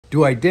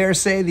Do I dare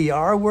say the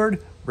R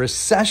word?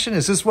 Recession?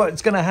 Is this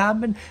what's going to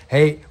happen?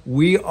 Hey,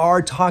 we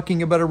are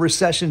talking about a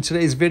recession in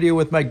today's video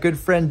with my good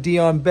friend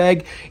Dion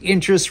Beg.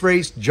 Interest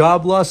rates,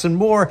 job loss, and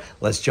more.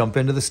 Let's jump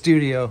into the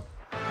studio.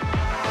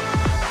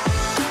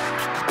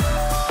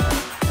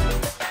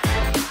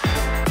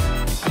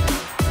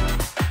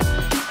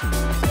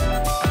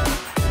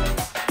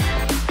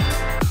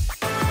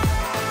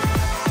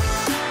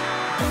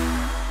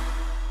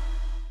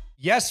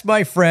 Yes,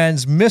 my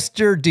friends,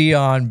 Mr.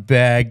 Dion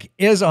Beg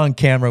is on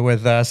camera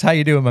with us. How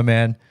you doing, my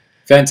man?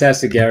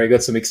 Fantastic, Gary.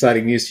 Got some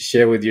exciting news to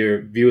share with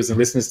your viewers and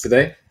listeners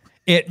today.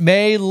 It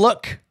may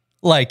look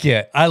like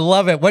it. I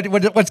love it.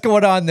 What's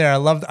going on there? I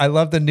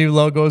love the new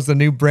logos, the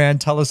new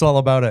brand. Tell us all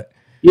about it.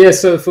 Yeah,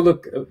 so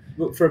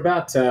for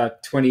about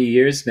 20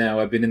 years now,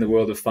 I've been in the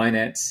world of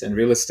finance and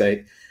real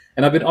estate,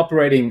 and I've been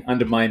operating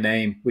under my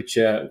name, which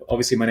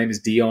obviously my name is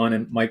Dion,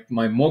 and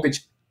my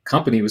mortgage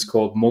company was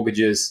called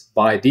Mortgages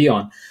by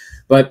Dion.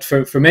 But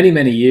for many,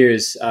 many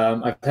years,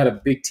 I've had a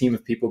big team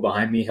of people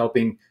behind me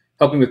helping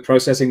with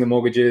processing the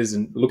mortgages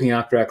and looking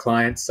after our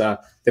clients.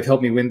 They've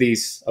helped me win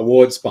these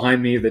awards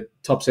behind me, the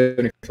top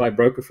 75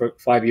 broker for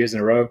 5 years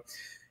in a row.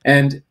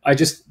 And I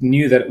just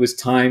knew that it was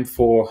time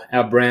for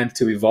our brand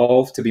to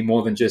evolve to be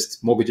more than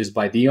just Mortgages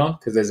by Dion,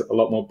 because there's a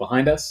lot more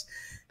behind us.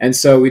 And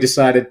so we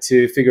decided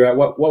to figure out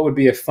what would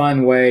be a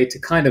fun way to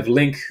kind of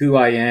link who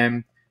I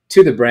am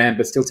to the brand,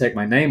 but still take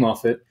my name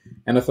off it.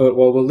 And I thought,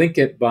 well, we'll link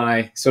it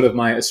by sort of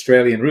my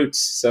Australian roots.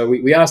 So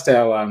we asked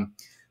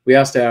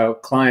our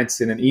clients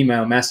in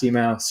an mass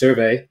email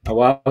survey a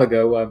while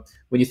ago,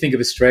 when you think of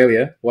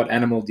Australia, what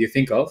animal do you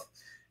think of?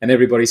 And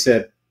everybody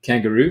said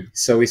kangaroo.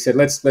 So we said,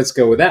 let's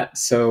go with that.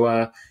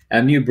 So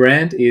our new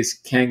brand is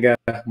Kanga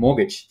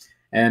Mortgage.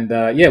 And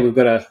yeah, we've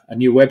got a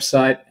new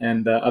website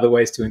and other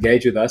ways to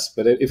engage with us.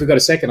 But if we've got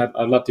a second,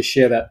 I'd love to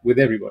share that with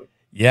everybody.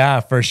 Yeah,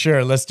 for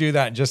sure. Let's do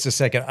that in just a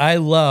second. I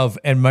love,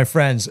 and my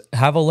friends,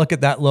 have a look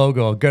at that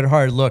logo, a good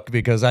hard look,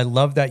 because I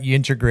love that you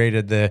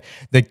integrated the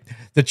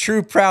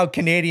true proud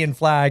Canadian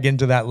flag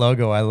into that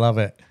logo. I love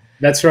it.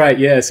 That's right.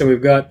 Yeah. So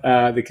we've got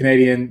the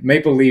Canadian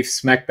maple leaf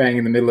smack bang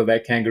in the middle of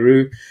that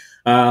kangaroo.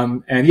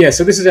 And yeah,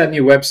 so this is our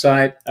new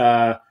website.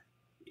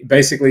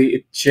 Basically,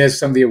 it shares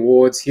some of the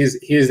awards.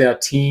 Here's our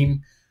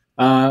team.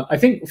 I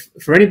think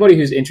for anybody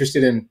who's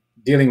interested in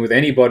dealing with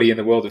anybody in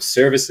the world of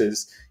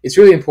services, it's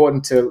really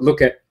important to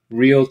look at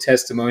real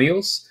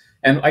testimonials.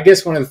 And I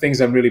guess one of the things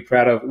I'm really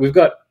proud of, we've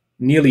got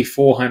nearly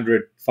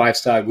 400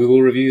 five-star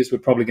Google reviews. We're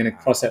probably going to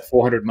cross that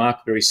 400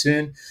 mark very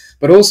soon.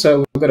 But also,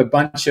 we've got a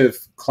bunch of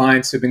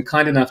clients who've been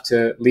kind enough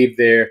to leave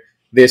their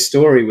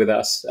story with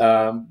us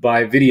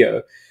by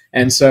video.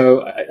 And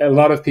so a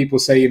lot of people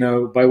say,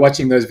 by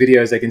watching those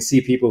videos, they can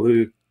see people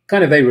who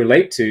kind of they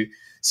relate to.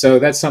 So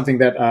that's something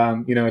that,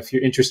 if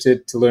you're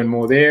interested to learn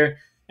more there.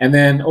 And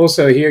then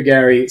also here,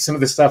 Gary, some of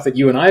the stuff that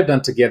you and I have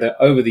done together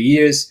over the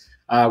years,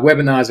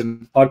 webinars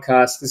and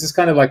podcasts. This is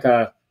kind of like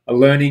a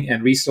learning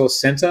and resource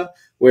center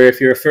where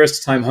if you're a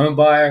first-time home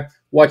buyer,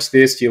 watch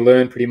this. You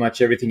learn pretty much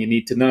everything you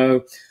need to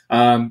know.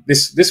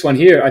 This one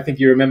here, I think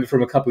you remember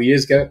from a couple of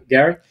years ago,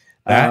 Gary.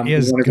 That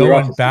is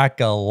going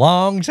back a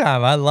long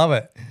time. I love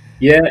it.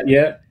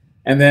 Yeah.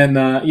 And then,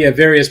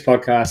 various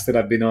podcasts that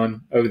I've been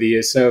on over the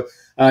years. So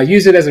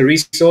use it as a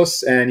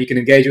resource and you can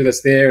engage with us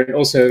there. And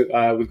also,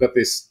 we've got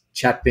this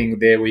chat thing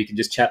there where you can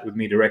just chat with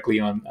me directly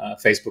on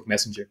Facebook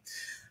Messenger.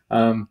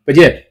 But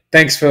yeah,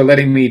 thanks for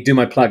letting me do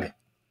my plug.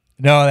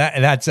 No,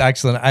 that's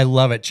excellent. I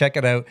love it. Check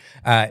it out.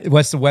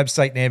 What's the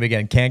website name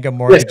again?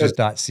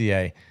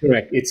 KangaMortgages.ca.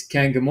 Correct. It's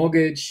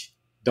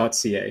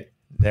KangaMortgage.ca.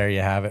 There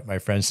you have it, my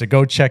friends. So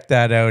go check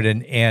that out.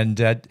 And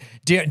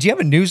do you have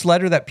a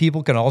newsletter that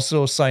people can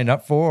also sign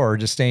up for or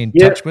just stay in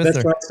touch with?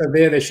 That's right. So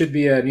there should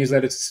be a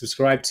newsletter to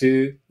subscribe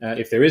to.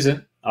 If there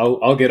isn't,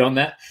 I'll get on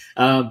that.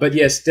 But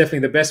yes, definitely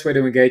the best way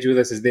to engage with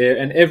us is there.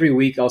 And every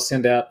week I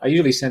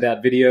usually send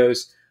out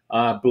videos,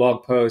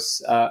 blog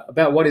posts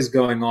about what is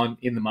going on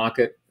in the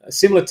market,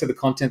 similar to the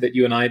content that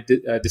you and I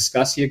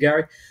discuss here,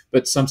 Gary,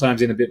 but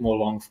sometimes in a bit more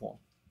long form.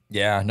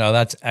 Yeah, no,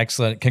 that's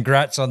excellent.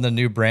 Congrats on the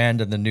new brand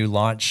and the new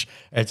launch.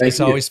 It's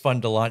always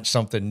fun to launch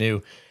something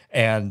new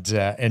and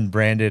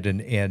brand it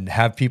and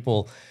have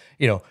people,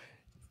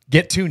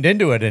 get tuned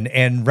into it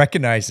and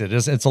recognize it.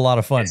 It's a lot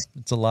of fun.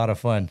 It's a lot of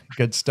fun.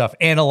 Good stuff.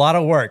 And a lot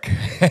of work.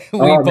 We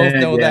both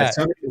know that.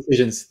 So many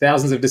decisions,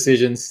 thousands of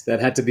decisions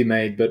that had to be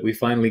made, but we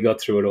finally got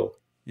through it all.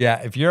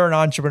 Yeah, if you're an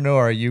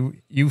entrepreneur,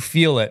 you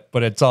feel it,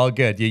 but it's all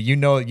good. You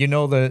know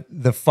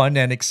the fun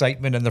and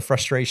excitement and the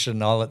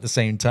frustration all at the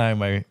same time,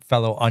 my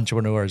fellow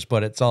entrepreneurs,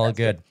 but it's all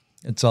good.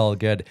 It's all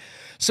good.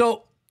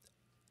 So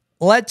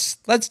let's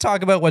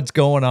talk about what's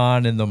going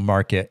on in the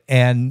market.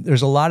 And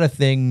there's a lot of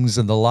things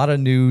and a lot of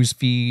news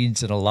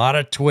feeds and a lot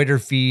of Twitter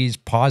feeds,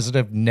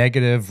 positive,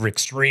 negative,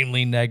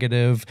 extremely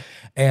negative.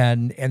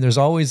 And there's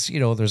always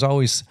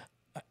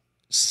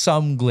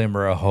some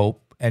glimmer of hope.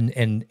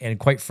 And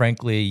quite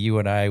frankly, you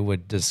and I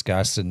would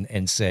discuss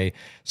and say,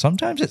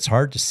 sometimes it's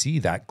hard to see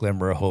that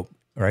glimmer of hope,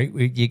 right?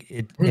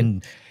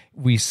 And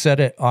we said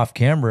it off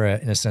camera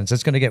in a sense,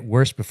 it's going to get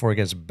worse before it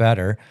gets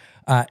better.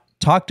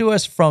 talk to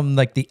us from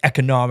like the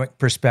economic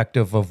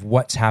perspective of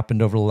what's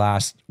happened over the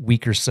last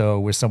week or so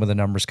with some of the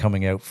numbers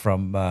coming out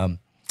from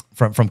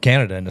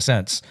Canada in a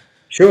sense.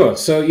 Sure.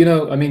 So,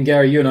 I mean,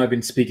 Gary, you and I have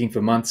been speaking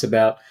for months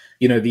about,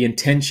 the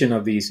intention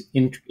of these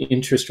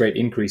interest rate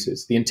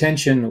increases. The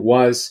intention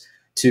was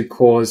to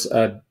cause,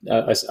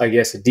 I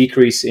guess, a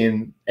decrease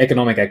in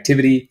economic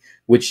activity,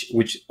 which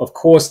of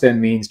course then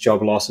means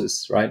job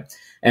losses, right?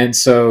 And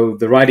so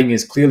the writing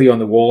is clearly on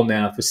the wall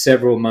now. For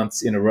several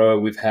months in a row,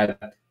 we've had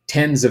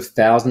tens of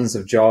thousands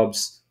of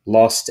jobs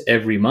lost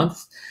every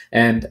month.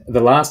 And at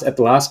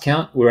the last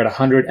count, we're at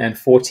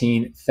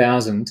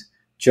 114,000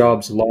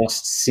 jobs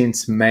lost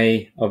since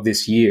May of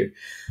this year.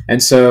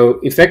 And so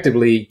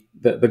effectively,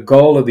 the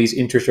goal of these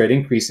interest rate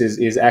increases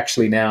is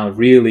actually now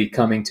really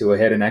coming to a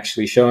head and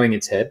actually showing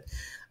its head.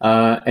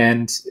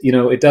 And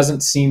it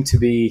doesn't seem to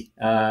be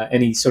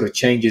any sort of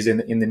changes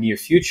in the near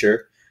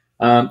future.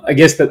 I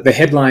guess that the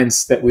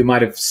headlines that we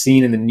might have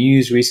seen in the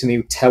news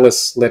recently,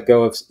 TELUS let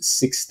go of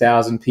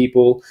 6,000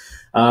 people.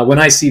 When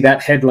I see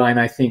that headline,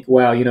 I think,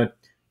 wow,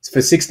 for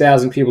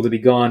 6,000 people to be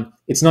gone,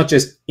 it's not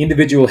just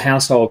individual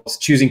households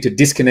choosing to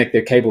disconnect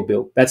their cable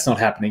bill. That's not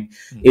happening.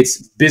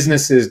 It's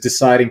businesses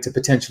deciding to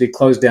potentially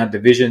close down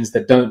divisions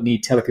that don't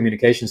need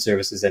telecommunication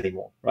services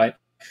anymore, right?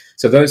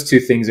 So those two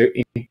things are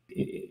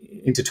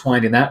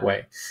intertwined in that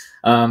way.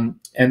 And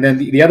then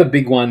the other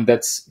big one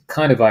that's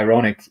kind of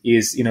ironic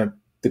is,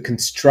 the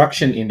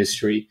construction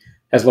industry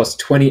has lost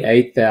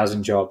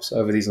 28,000 jobs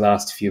over these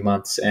last few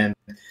months. And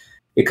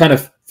it kind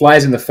of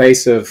flies in the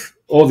face of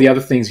all the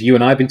other things you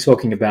and I have been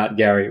talking about,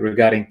 Gary,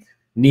 regarding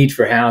need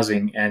for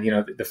housing. And,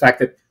 the fact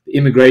that the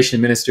immigration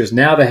minister is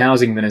now the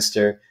housing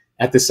minister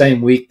at the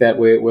same week that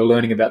we're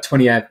learning about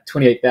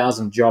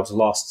 28,000 jobs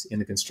lost in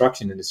the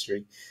construction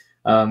industry.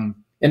 And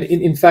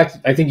in fact,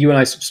 I think you and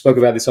I spoke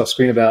about this off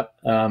screen about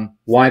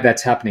why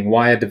that's happening.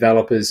 Why are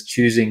developers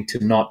choosing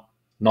to not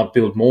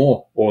build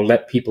more or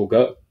let people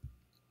go?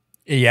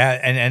 Yeah,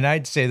 and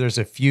I'd say there's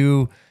a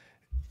few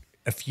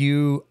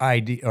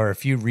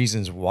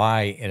reasons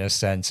why, in a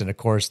sense, and of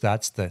course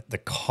that's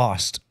the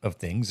cost of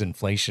things.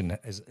 Inflation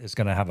is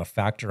going to have a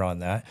factor on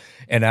that,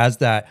 and as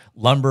that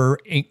lumber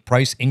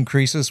price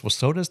increases, well,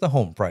 so does the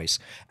home price.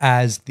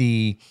 As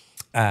the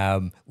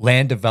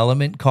land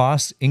development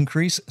costs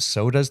increase,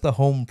 so does the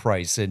home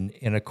price, and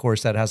of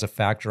course that has a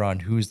factor on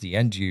who's the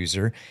end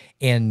user,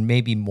 and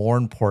maybe more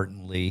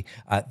importantly,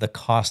 the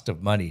cost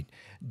of money.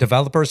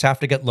 Developers have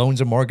to get loans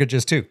and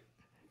mortgages too.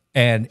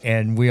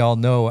 And we all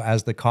know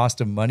as the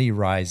cost of money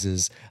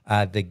rises,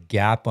 the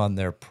gap on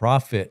their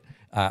profit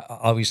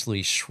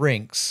obviously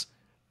shrinks.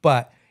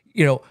 But,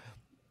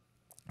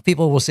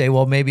 people will say,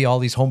 well, maybe all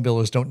these home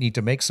builders don't need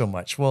to make so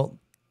much. Well,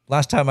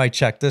 last time I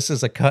checked, this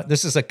is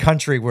a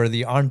country where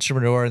the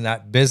entrepreneur in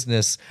that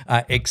business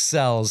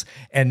excels,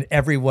 and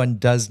everyone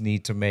does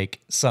need to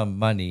make some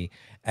money.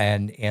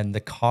 And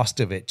the cost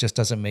of it just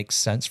doesn't make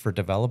sense for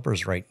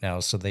developers right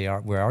now. So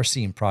we are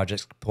seeing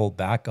projects pulled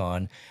back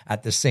on.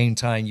 At the same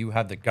time, you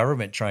have the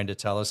government trying to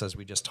tell us, as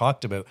we just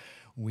talked about,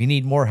 we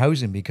need more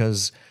housing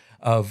because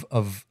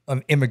of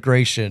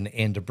immigration,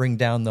 and to bring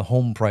down the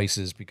home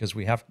prices because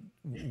we have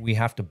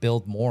to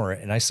build more.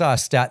 And I saw a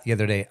stat the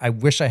other day. I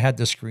wish I had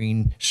the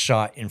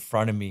screenshot in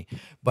front of me,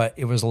 but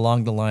it was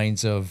along the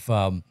lines of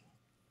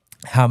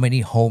how many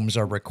homes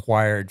are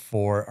required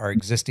for our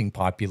existing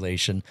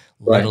population,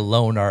 let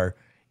alone our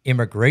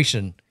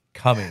immigration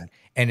coming.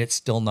 And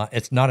it's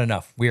not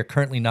enough. We are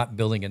currently not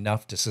building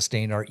enough to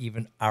sustain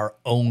even our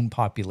own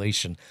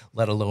population,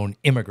 let alone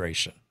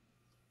immigration.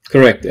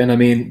 Correct. And I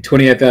mean,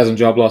 28,000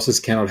 job losses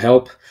cannot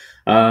help.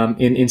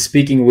 In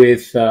speaking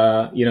with,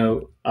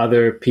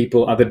 other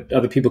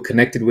people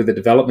connected with the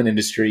development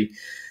industry,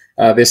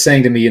 they're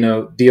saying to me,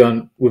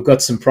 Dion, we've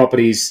got some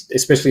properties,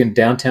 especially in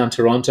downtown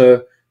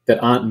Toronto, that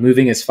aren't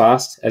moving as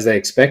fast as they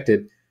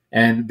expected,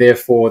 and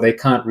therefore they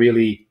can't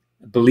really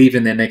believe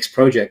in their next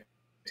project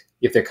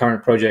if their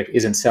current project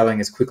isn't selling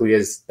as quickly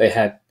as they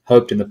had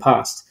hoped in the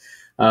past.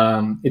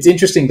 It's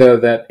interesting, though,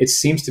 that it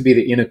seems to be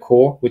the inner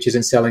core which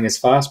isn't selling as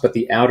fast, but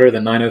the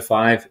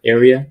 905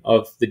 area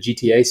of the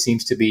GTA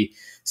seems to be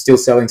still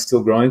selling,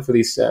 still growing for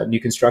these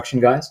new construction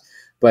guys.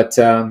 But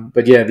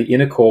yeah, the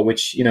inner core,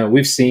 which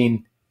we've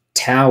seen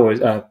towers,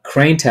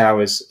 crane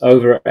towers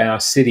over our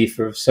city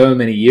for so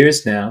many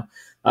years now.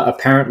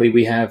 Apparently,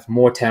 we have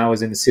more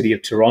towers in the city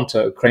of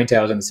Toronto, crane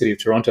towers in the city of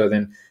Toronto,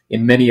 than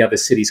in many other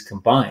cities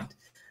combined.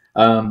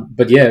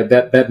 But yeah,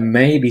 that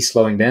may be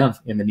slowing down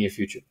in the near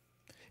future.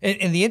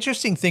 And the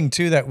interesting thing,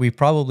 too, that we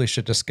probably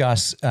should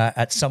discuss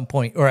at some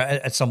point, or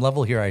at some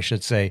level here, I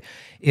should say,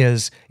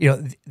 is,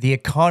 the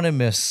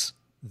economists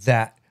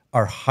that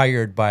are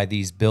hired by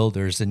these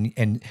builders.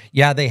 And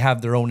yeah, they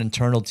have their own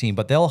internal team,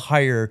 but they'll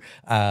hire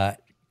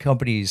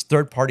companies,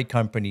 third-party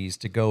companies,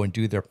 to go and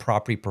do their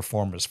property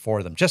performers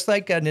for them. Just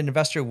like an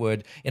investor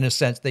would, in a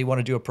sense, they want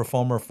to do a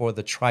performer for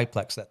the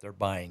triplex that they're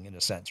buying, in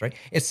a sense, right?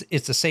 It's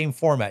the same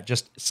format,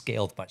 just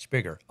scaled much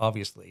bigger,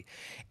 obviously.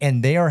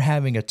 And they are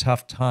having a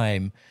tough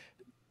time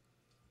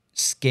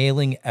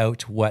scaling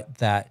out what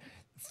that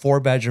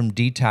 4-bedroom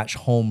detached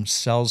home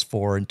sells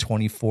for in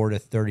 24 to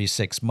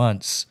 36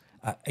 months.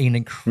 An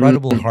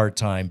incredible hard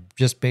time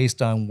just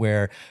based on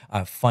where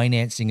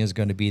financing is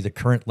going to be, the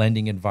current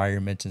lending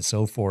environment, and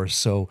so forth.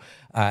 So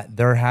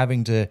they're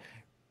having to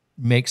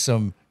make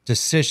some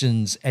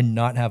decisions and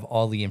not have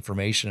all the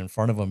information in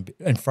front of them,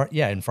 in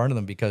front of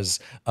them, because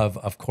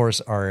of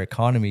course our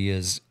economy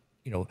is,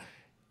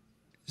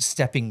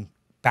 stepping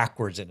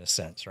backwards in a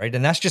sense, right?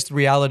 And that's just the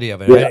reality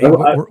of it. Yeah,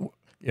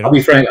 You I'll know,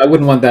 be frank. I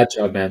wouldn't want that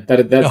job, man.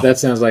 no, That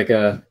sounds like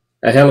a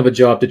hell of a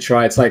job to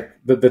try. It's like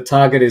the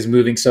target is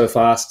moving so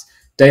fast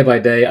day by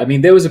day. I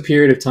mean, there was a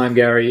period of time,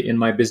 Gary, in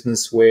my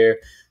business where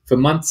for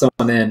months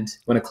on end,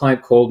 when a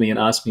client called me and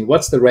asked me,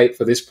 what's the rate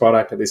for this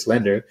product or this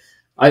lender?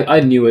 I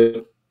knew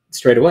it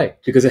straight away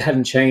because it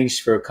hadn't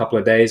changed for a couple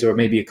of days or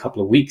maybe a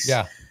couple of weeks.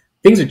 yeah,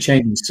 Things are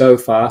changing so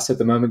fast at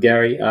the moment,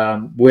 Gary.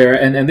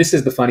 And this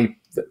is the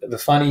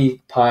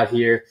funny part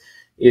here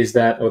is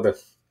that,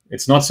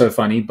 it's not so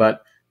funny,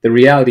 but the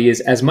reality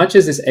is, as much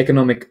as this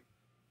economic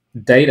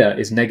data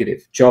is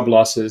negative, job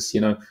losses,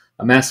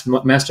 mass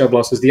job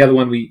losses. The other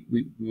one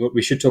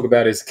we should talk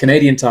about is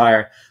Canadian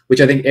Tire, which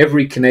I think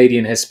every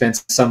Canadian has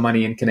spent some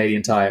money in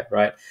Canadian Tire,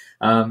 right?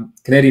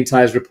 Canadian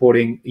Tire is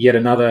reporting yet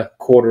another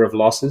quarter of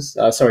losses.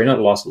 Sorry, not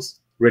losses,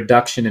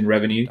 reduction in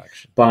revenue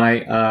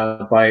by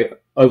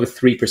over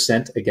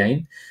 3%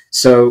 again.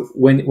 So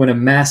when a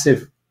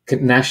massive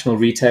national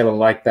retailer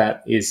like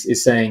that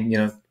is saying,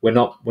 we're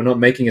not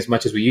making as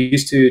much as we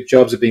used to,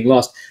 jobs are being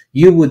lost,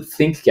 you would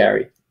think,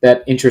 Gary,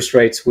 that interest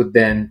rates would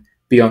then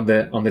be on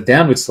the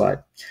downward slide.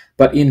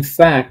 But in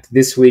fact,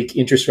 this week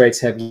interest rates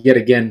have yet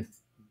again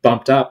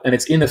bumped up, and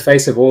it's in the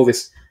face of all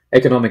this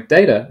economic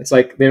data. It's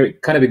like they're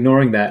kind of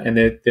ignoring that, and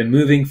they're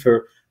moving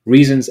for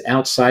reasons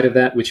outside of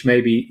that, which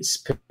may be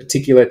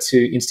particular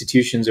to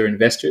institutions or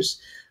investors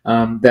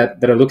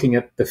that are looking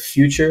at the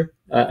future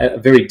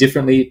very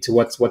differently to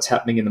what's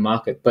happening in the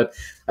market. But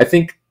I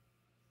think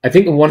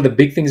one of the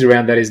big things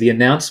around that is the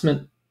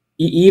announcement.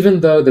 Even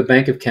though the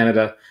Bank of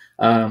Canada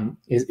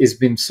has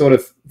been sort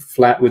of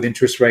flat with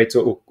interest rates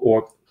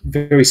or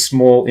very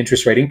small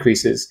interest rate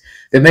increases,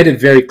 they've made it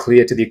very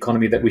clear to the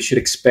economy that we should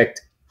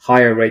expect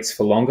higher rates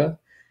for longer.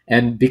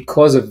 And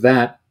because of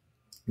that,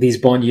 these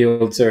bond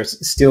yields are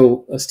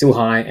still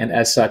high, and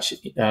as such,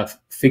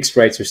 fixed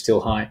rates are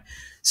still high.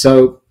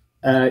 So,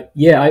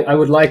 I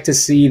would like to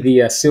see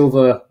the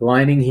silver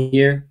lining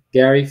here,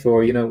 Gary,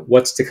 for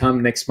what's to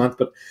come next month.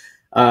 But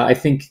I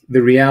think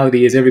the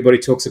reality is everybody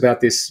talks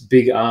about this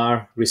big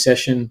R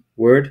recession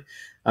word,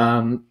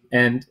 and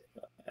the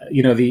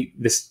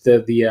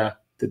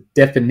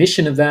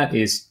definition of that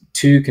is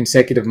 2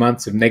 consecutive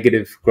months of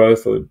negative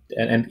growth,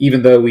 and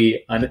even though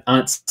we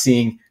aren't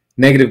seeing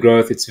negative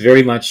growth, it's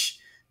very much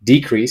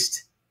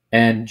decreased,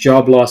 and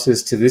job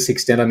losses to this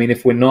extent. I mean,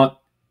 if we're not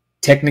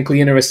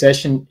technically in a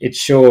recession, it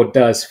sure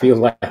does feel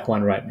like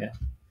one right now.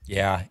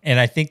 yeah, and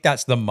I think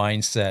that's the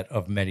mindset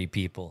of many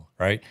people,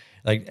 right?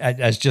 Like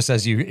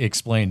as you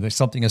explained, there's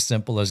something as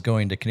simple as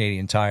going to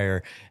Canadian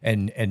Tire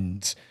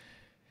and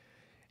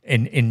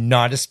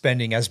not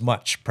spending as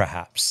much,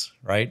 perhaps,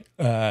 right?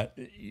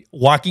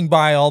 Walking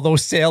by all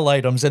those sale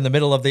items in the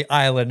middle of the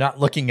aisle and not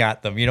looking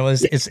at them,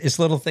 it's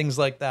little things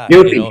like that.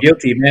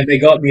 Guilty, man. They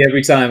got me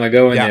every time I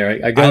go in there.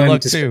 I go in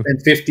to spend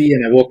 50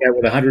 and I walk out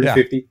with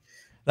 150. Yeah,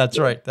 that's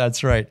right.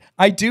 That's right.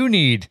 I do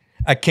need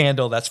a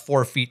candle that's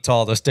 4 feet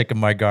tall to stick in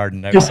my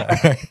garden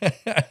outside.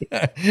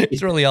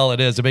 It's really all it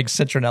is, a big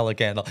citronella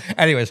candle.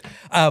 Anyways,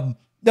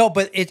 no,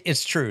 but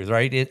it's true,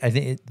 right? I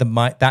think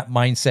that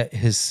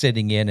mindset is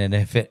sitting in, and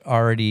if it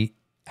already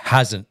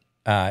hasn't,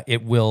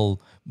 it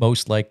will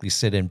most likely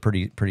sit in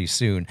pretty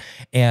soon.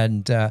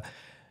 And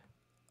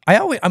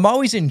I'm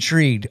always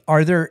intrigued.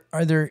 Are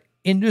there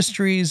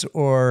industries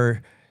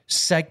or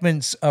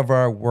segments of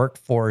our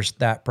workforce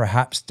that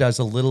perhaps does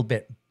a little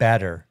bit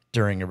better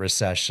during a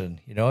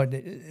recession?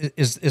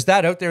 Is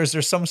that out there? Is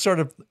there some sort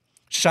of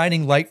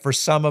shining light for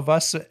some of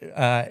us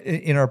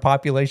in our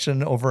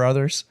population over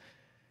others?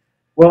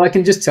 Well, I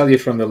can just tell you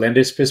from the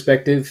lender's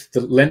perspective,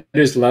 the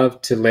lenders love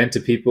to lend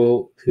to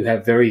people who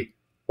have very,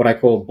 what I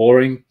call,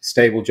 boring,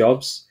 stable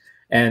jobs.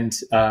 And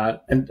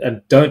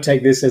don't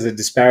take this as a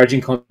disparaging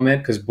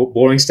comment, because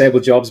boring, stable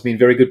jobs mean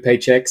very good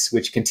paychecks,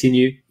 which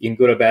continue in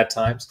good or bad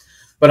times.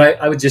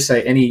 But I would just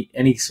say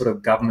any sort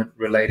of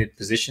government-related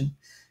position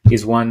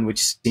is one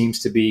which seems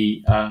to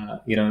be,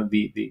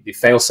 the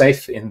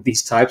fail-safe in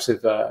these types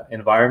of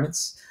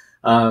environments.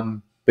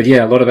 But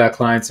yeah, a lot of our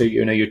clients are,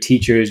 your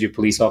teachers, your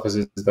police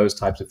officers, those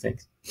types of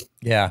things.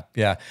 Yeah,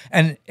 yeah,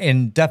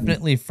 and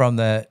definitely from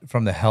the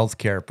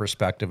healthcare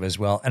perspective as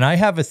well. And I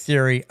have a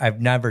theory.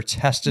 I've never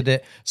tested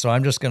it, so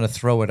I'm just going to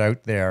throw it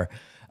out there.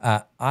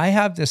 I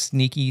have this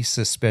sneaky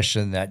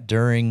suspicion that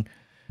during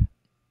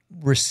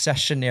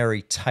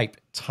recessionary type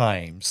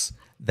times,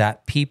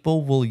 that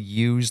people will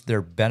use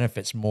their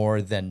benefits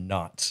more than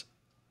not.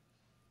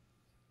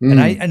 And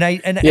I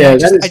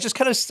just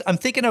kind of, I'm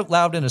thinking out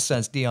loud in a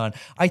sense, Dion.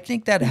 I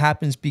think that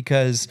happens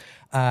because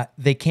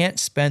they can't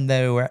spend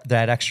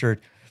that extra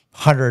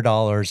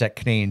 $100 at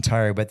Canadian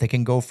Tire, but they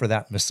can go for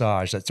that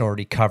massage that's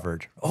already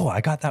covered. Oh,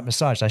 I got that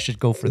massage. I should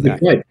go for Good that.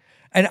 point.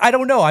 And I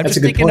don't know. I'm That's a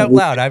just good thinking point.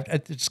 out loud.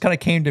 It just kind of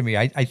came to me.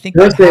 I think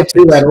You know that say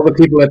too that happens. all the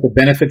people at the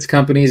benefits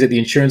companies, at the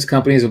insurance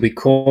companies, will be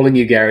calling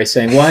you, Gary,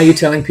 saying, "Why are you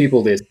telling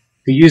people this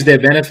to use their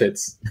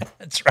benefits?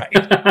 That's right.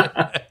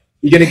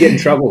 You're going to get in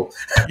trouble."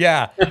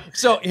 Yeah.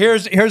 So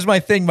here's my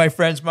thing, my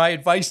friends. My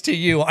advice to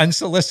you,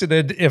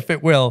 unsolicited, if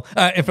it were,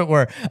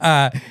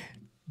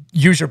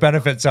 use your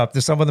benefits up.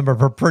 Some of them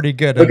are pretty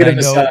good, Look and at I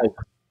a know. massage.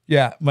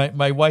 Yeah,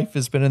 my wife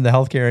has been in the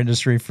healthcare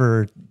industry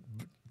for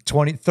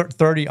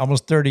 30,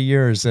 almost 30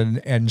 years.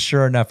 And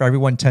sure enough,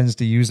 everyone tends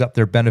to use up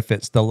their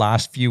benefits the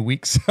last few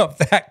weeks of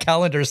that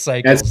calendar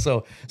cycle.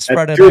 So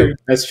spread That's it true. out.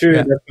 That's true.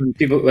 Yeah.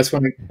 That's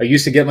when I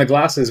used to get my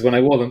glasses when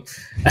I wore them.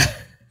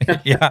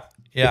 Yeah.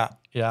 Yeah.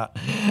 Yeah.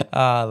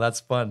 That's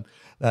fun.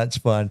 That's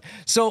fun.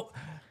 So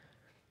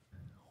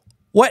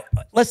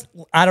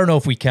I don't know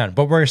if we can,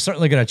 but we're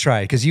certainly going to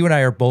try, because you and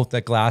I are both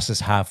the glasses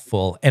half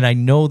full. And I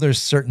know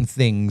there's certain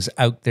things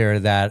out there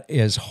that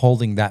is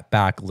holding that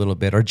back a little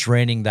bit, or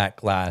draining that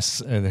glass.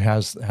 And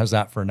how's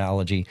that for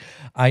analogy?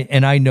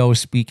 I know,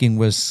 speaking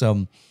with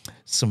some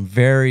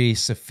very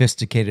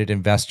sophisticated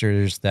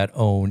investors that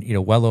own,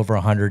 well over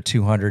 100,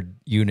 200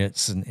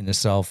 units in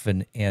itself.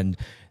 And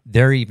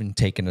they're even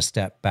taking a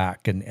step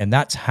back, and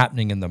that's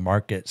happening in the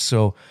market.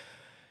 So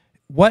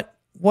what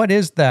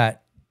is that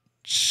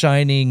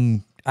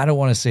shining, I don't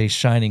want to say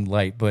shining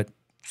light, but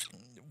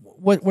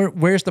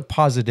where's the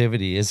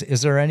positivity?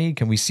 Is there any?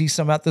 Can we see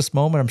some at this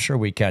moment? I'm sure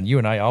we can. You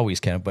and I always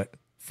can, but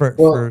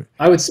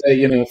I would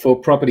say, for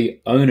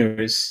property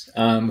owners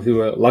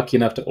who are lucky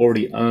enough to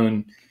already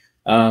own,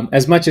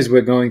 as much as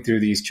we're going through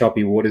these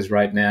choppy waters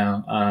right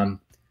now,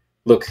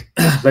 look,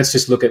 let's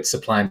just look at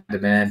supply and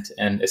demand,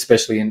 and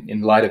especially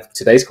in light of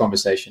today's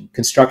conversation: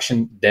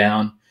 construction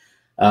down,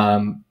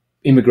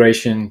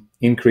 immigration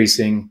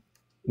increasing.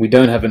 We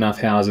don't have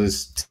enough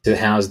houses to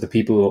house the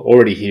people who are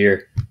already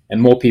here, and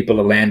more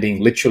people are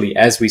landing literally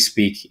as we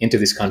speak into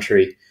this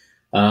country.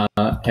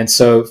 And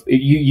so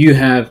you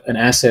have an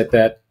asset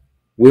that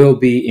will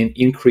be in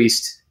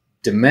increased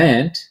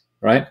demand,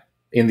 right,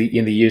 in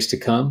the years to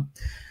come.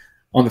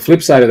 On the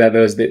flip side of that,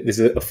 there's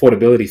an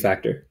affordability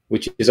factor,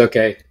 which is,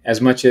 okay,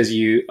 as much as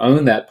you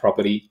own that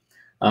property,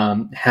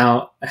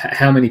 how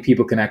many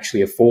people can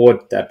actually afford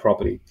that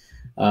property?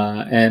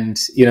 And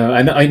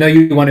I know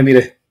you wanted me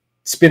to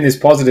spin this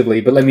positively,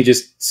 but let me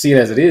just say it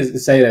as it is,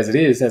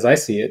 as I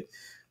see it.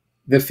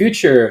 The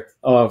future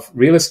of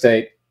real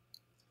estate,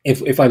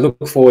 if I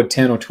look forward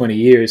 10 or 20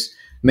 years,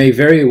 may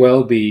very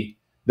well be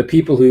the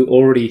people who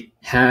already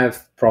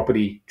have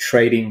property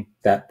trading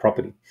that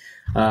property.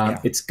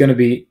 It's going to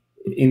be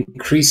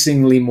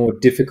increasingly more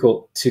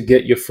difficult to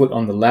get your foot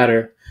on the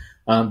ladder.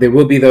 There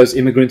will be those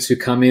immigrants who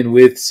come in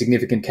with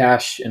significant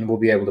cash and will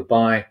be able to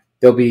buy.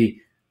 There'll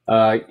be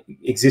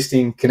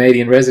existing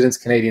Canadian residents,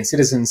 Canadian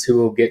citizens, who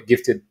will get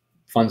gifted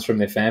funds from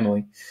their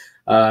family.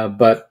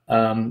 But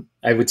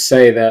I would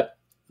say that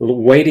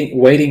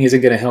waiting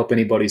isn't going to help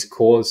anybody's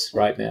cause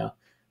right now,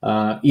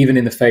 even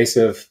in the face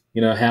of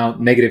how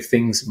negative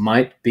things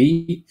might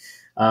be.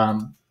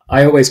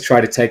 I always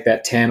try to take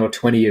that 10 or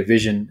 20-year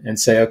vision and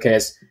say, okay,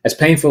 as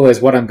painful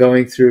as what I'm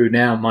going through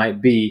now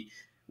might be,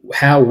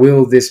 how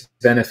will this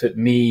benefit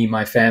me,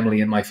 my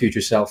family, and my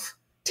future self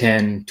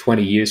 10,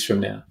 20 years from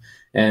now?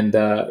 And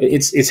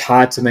it's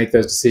hard to make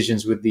those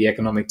decisions with the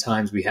economic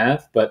times we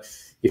have. But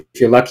if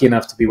you're lucky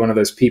enough to be one of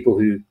those people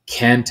who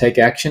can take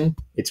action,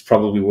 it's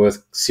probably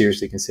worth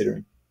seriously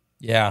considering.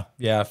 Yeah,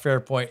 fair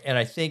point. And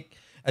I think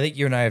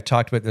you and I have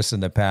talked about this in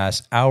the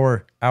past.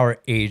 Our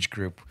age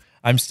group.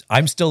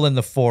 I'm still in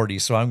the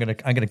 40s, so I'm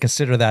gonna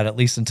consider that at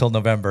least until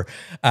November.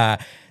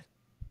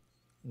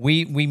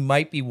 We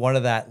might be one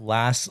of that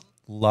last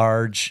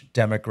large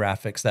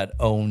demographics that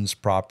owns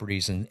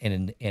properties, and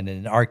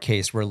in our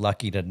case, we're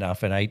lucky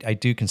enough, and I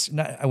do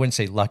consider, I wouldn't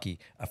say lucky,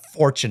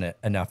 fortunate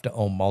enough to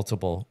own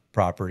multiple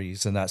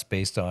properties, and that's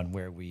based on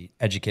where we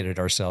educated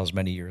ourselves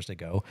many years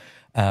ago.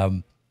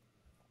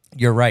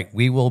 You're right.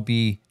 We will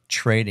be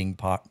trading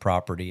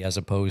property as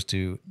opposed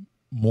to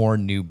more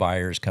new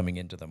buyers coming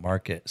into the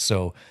market.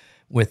 So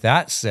with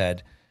that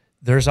said,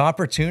 there's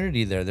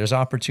opportunity there. There's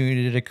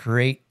opportunity to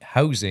create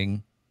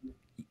housing.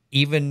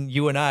 Even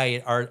you and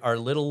I, our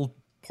little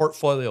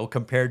portfolio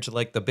compared to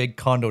like the big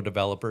condo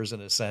developers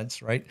in a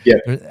sense, right? Yeah.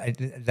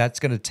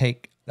 That's going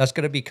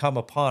to become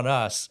upon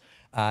us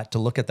to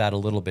look at that a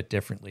little bit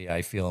differently,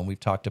 I feel. And we've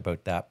talked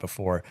about that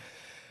before.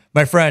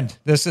 My friend,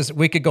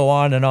 we could go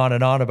on and on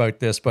and on about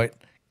this, but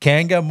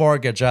Kanga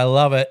Mortgage, I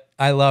love it.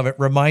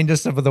 Remind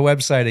us of the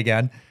website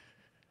again.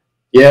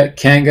 Yeah,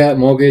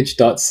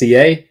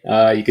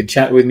 kangamortgage.ca. You can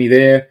chat with me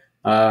there.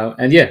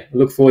 And yeah,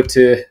 look forward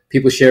to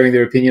people sharing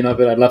their opinion of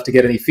it. I'd love to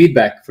get any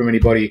feedback from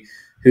anybody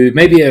who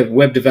may be a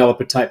web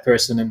developer type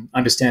person and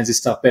understands this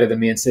stuff better than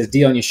me and says,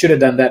 Dion, you should have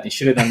done that. You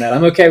should have done that.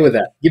 I'm okay with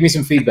that. Give me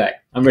some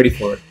feedback. I'm ready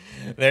for it.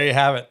 There you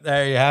have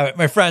it,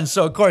 my friends.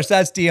 So, of course,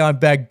 that's Dion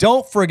Beg.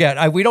 Don't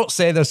forget, we don't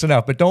say this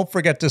enough, but don't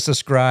forget to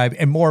subscribe.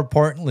 And more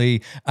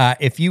importantly,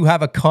 if you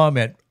have a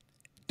comment,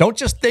 Don't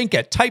just think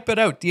it, type it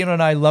out. Dion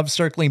and I love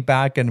circling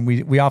back, and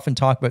we often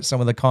talk about some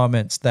of the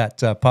comments that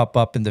pop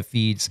up in the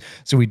feeds.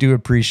 So we do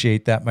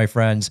appreciate that, my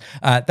friends.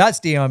 That's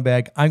Dion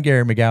Beg. I'm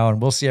Gary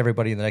McGowan. We'll see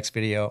everybody in the next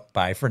video.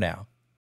 Bye for now.